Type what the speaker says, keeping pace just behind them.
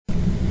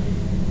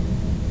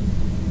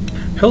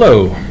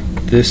Hello,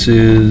 this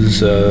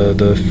is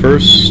the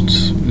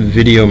first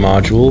video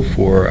module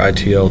for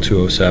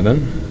ITL-207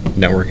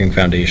 Networking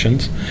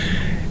Foundations,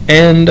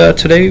 and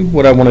today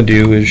what I want to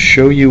do is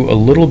show you a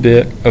little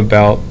bit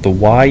about the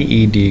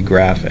yEd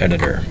graph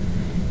editor.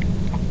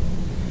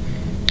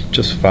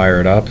 Just fire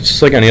it up. It's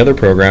just like any other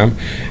program.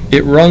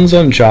 It runs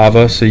on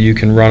Java, so you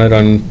can run it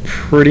on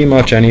pretty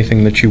much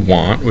anything that you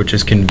want, which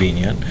is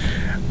convenient.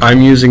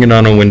 I'm using it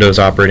on a Windows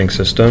operating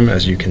system,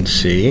 as you can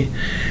see,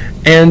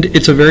 and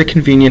it's a very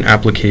convenient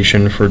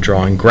application for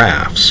drawing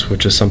graphs,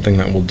 which is something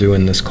that we'll do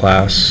in this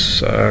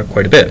class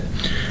quite a bit.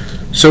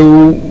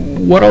 So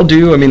what I'll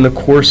do, the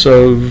course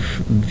of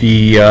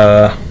the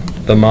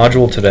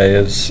module today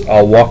is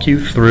I'll walk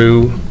you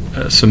through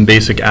some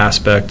basic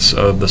aspects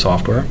of the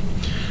software,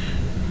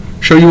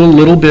 show you a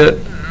little bit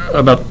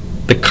about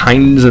the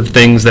kinds of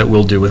things that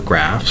we'll do with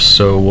graphs.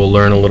 So we'll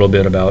learn a little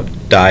bit about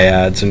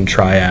dyads and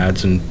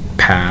triads and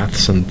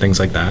paths and things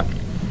like that,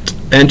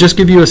 and just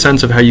give you a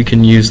sense of how you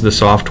can use the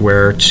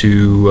software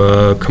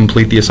to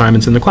complete the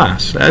assignments in the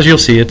class. As you'll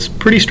see, it's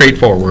pretty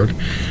straightforward.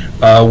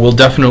 We'll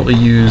definitely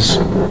use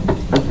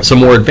some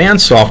more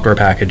advanced software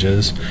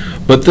packages,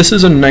 but this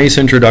is a nice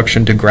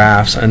introduction to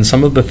graphs and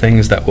some of the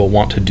things that we'll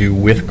want to do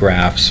with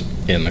graphs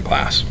in the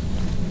class.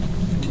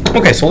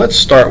 Okay, so let's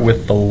start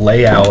with the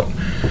layout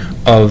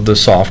of the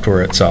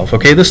software itself.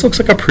 Okay, this looks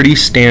like a pretty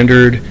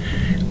standard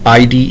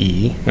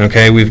IDE.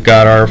 Okay, we've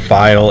got our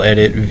file,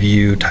 edit,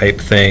 view type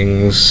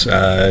things.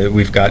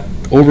 We've got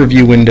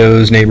overview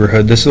windows,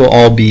 neighborhood. This will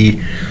all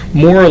be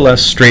more or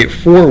less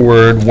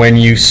straightforward when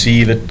you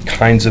see the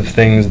kinds of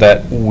things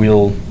that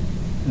we'll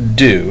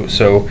do.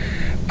 So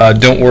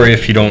don't worry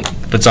if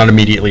it's not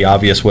immediately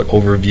obvious what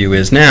overview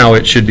is now.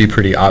 It should be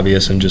pretty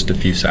obvious in just a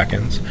few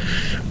seconds.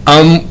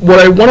 What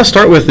I want to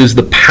start with is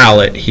the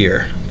palette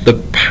here.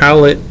 The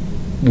palette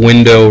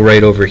window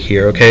right over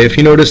here. Okay, if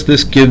you notice,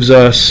 this gives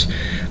us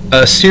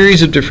a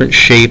series of different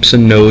shapes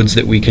and nodes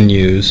that we can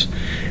use,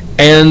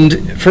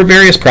 and for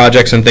various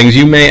projects and things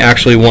you may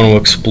actually want to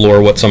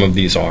explore what some of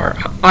these are.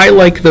 I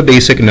like the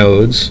basic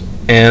nodes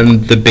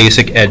and the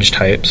basic edge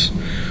types,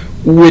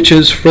 which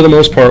is for the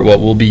most part what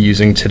we'll be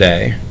using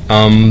today.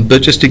 But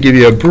just to give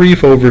you a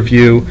brief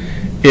overview,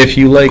 if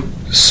you like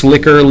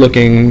slicker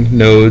looking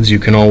nodes, you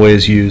can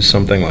always use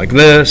something like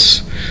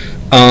this.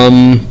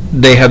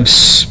 They have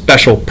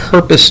special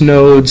purpose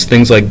nodes,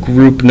 things like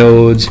group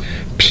nodes,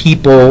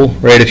 people,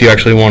 right, if you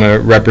actually want to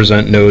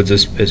represent nodes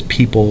as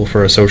people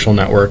for a social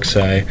network,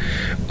 say.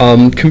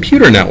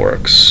 Computer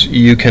networks,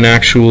 you can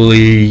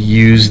actually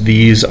use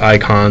these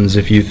icons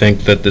if you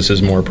think that this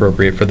is more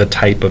appropriate for the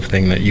type of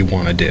thing that you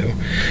want to do.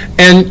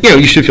 And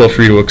you should feel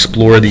free to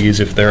explore these.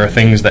 If there are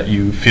things that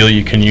you feel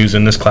you can use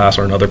in this class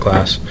or another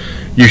class,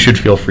 you should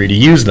feel free to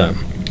use them.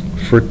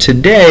 For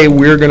today,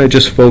 we're going to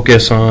just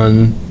focus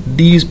on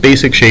these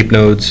basic shape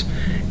nodes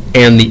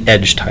and the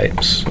edge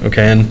types.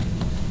 Okay, and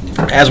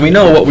as we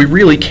know, what we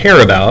really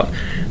care about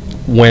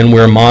when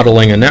we're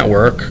modeling a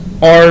network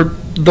are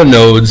the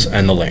nodes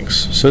and the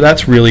links. So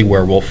that's really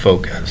where we'll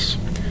focus.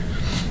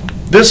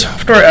 This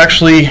software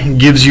actually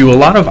gives you a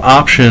lot of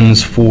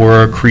options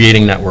for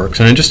creating networks,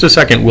 and in just a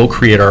second we'll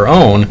create our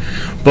own.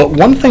 But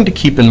one thing to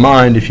keep in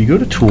mind, if you go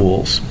to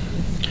Tools,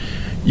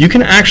 you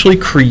can actually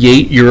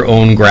create your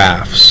own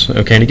graphs.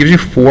 Okay, and it gives you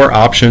 4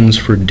 options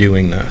for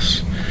doing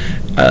this.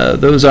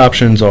 Those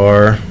options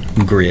are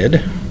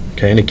grid,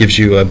 okay, and it gives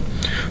you a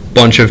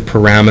bunch of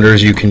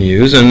parameters you can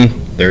use, and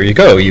there you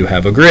go, you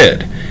have a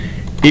grid.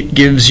 It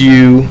gives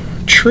you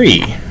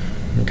tree,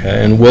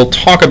 okay, and we'll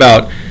talk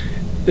about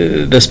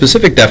the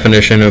specific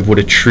definition of what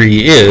a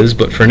tree is,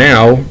 but for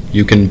now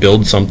you can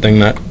build something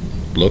that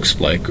looks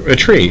like a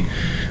tree.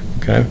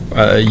 Okay,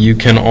 you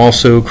can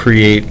also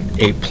create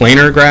a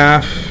planar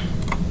graph,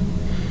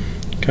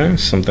 okay,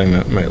 something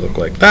that might look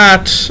like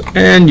that,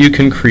 and you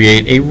can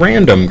create a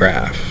random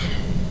graph.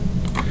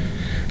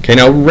 Okay,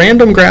 now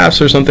random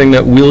graphs are something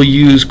that we'll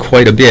use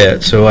quite a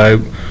bit, so I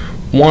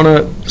want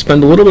to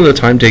spend a little bit of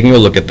time taking a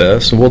look at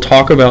this, and we'll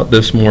talk about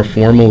this more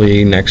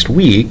formally next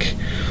week.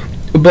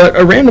 But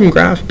a random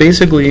graph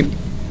basically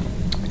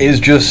is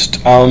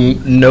just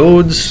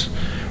nodes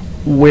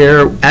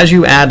where, as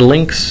you add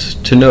links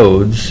to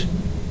nodes,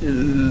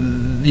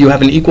 you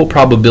have an equal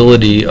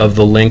probability of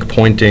the link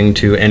pointing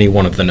to any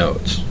one of the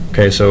nodes.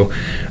 Okay, so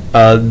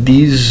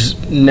these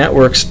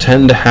networks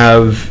tend to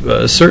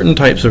have certain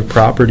types of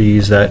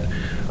properties that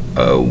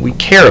we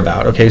care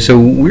about. Okay, so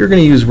we're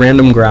going to use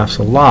random graphs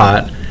a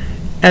lot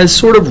as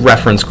sort of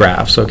reference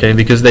graphs, okay,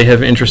 because they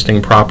have interesting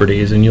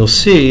properties, and you'll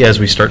see as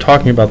we start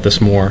talking about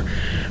this more,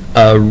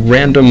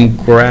 random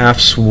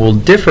graphs will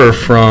differ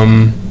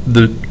from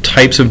the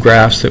types of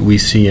graphs that we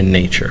see in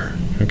nature.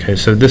 Okay,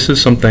 so this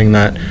is something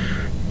that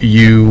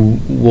you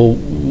will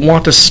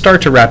want to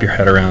start to wrap your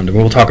head around, and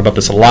we'll talk about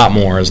this a lot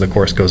more as the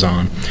course goes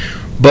on.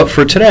 But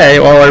for today,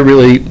 all I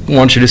really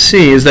want you to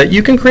see is that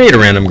you can create a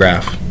random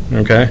graph.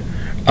 Okay,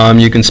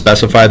 you can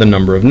specify the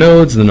number of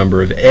nodes, the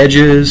number of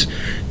edges.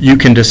 You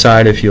can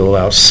decide if you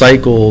allow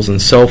cycles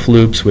and self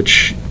loops,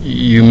 which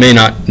you may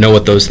not know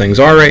what those things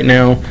are right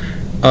now.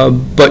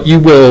 but you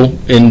will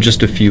in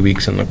just a few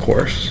weeks in the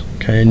course.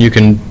 Okay, and you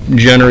can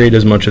generate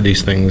as much of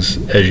these things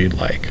as you'd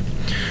like.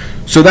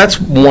 So that's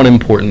one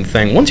important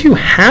thing. Once you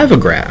have a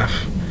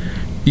graph,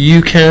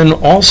 you can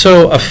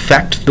also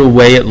affect the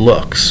way it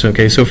looks.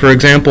 Okay, so for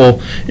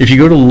example, if you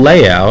go to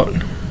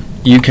layout,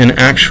 you can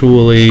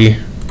actually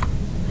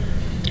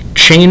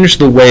change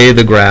the way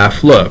the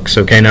graph looks.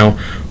 Okay, now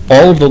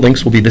all of the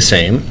links will be the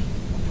same.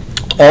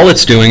 All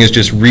it's doing is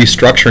just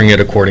restructuring it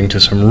according to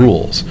some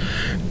rules.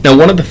 Now,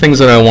 one of the things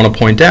that I want to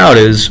point out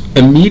is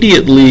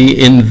immediately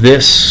in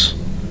this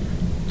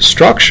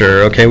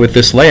structure, okay, with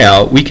this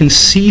layout, we can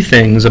see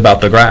things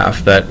about the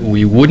graph that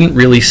we wouldn't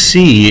really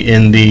see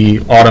in the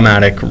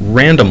automatic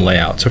random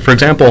layout. So for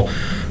example,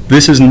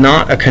 this is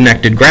not a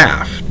connected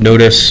graph.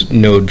 Notice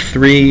node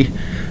 3,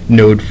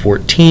 node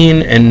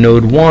 14, and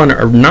node 1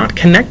 are not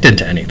connected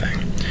to anything.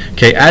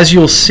 Okay, as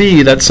you'll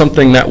see, that's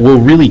something that we'll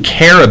really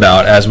care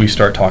about as we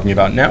start talking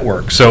about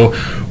networks. So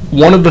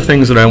one of the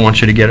things that I want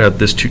you to get out of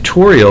this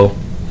tutorial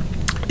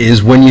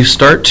is when you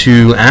start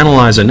to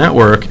analyze a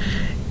network,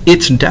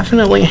 it's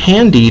definitely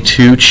handy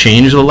to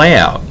change the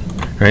layout,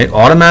 right?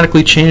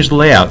 Automatically change the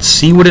layout.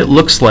 See what it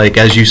looks like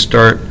as you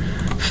start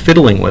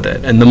fiddling with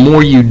it. And the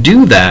more you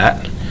do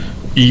that,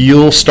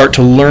 you'll start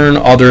to learn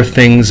other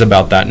things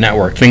about that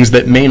network, things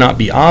that may not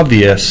be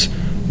obvious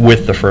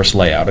with the first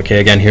layout.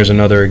 Okay, again, here's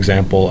another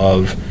example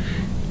of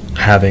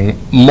having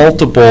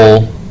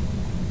multiple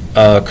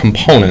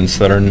components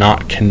that are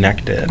not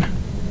connected.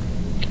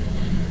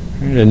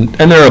 And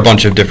there are a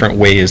bunch of different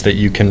ways that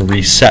you can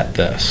reset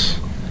this.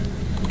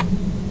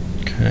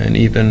 Okay, and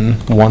even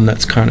one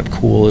that's kind of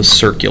cool is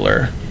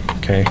circular.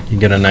 Okay, you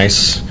get a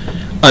nice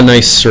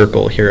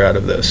circle here out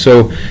of this.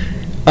 So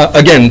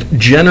again,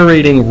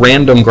 generating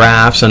random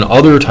graphs and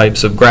other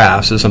types of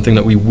graphs is something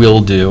that we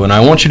will do, and I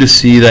want you to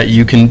see that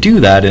you can do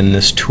that in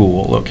this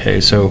tool.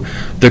 Okay, so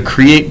the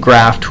Create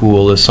Graph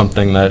tool is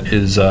something that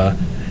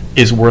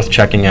is worth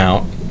checking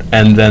out,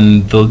 and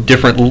then the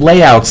different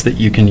layouts that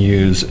you can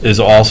use is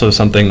also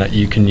something that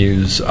you can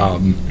use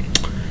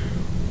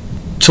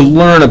to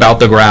learn about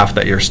the graph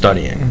that you're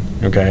studying.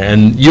 Okay,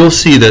 and you'll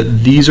see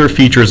that these are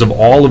features of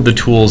all of the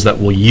tools that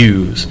we'll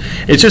use.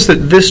 It's just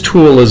that this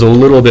tool is a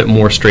little bit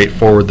more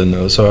straightforward than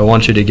those, so I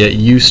want you to get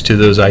used to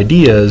those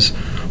ideas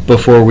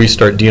before we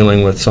start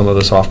dealing with some of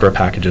the software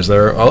packages that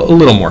are a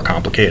little more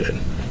complicated.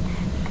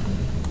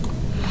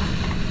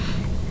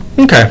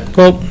 Okay,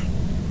 well,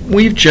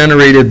 we've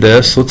generated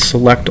this. Let's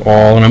select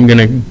all, and I'm going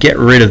to get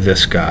rid of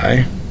this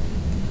guy.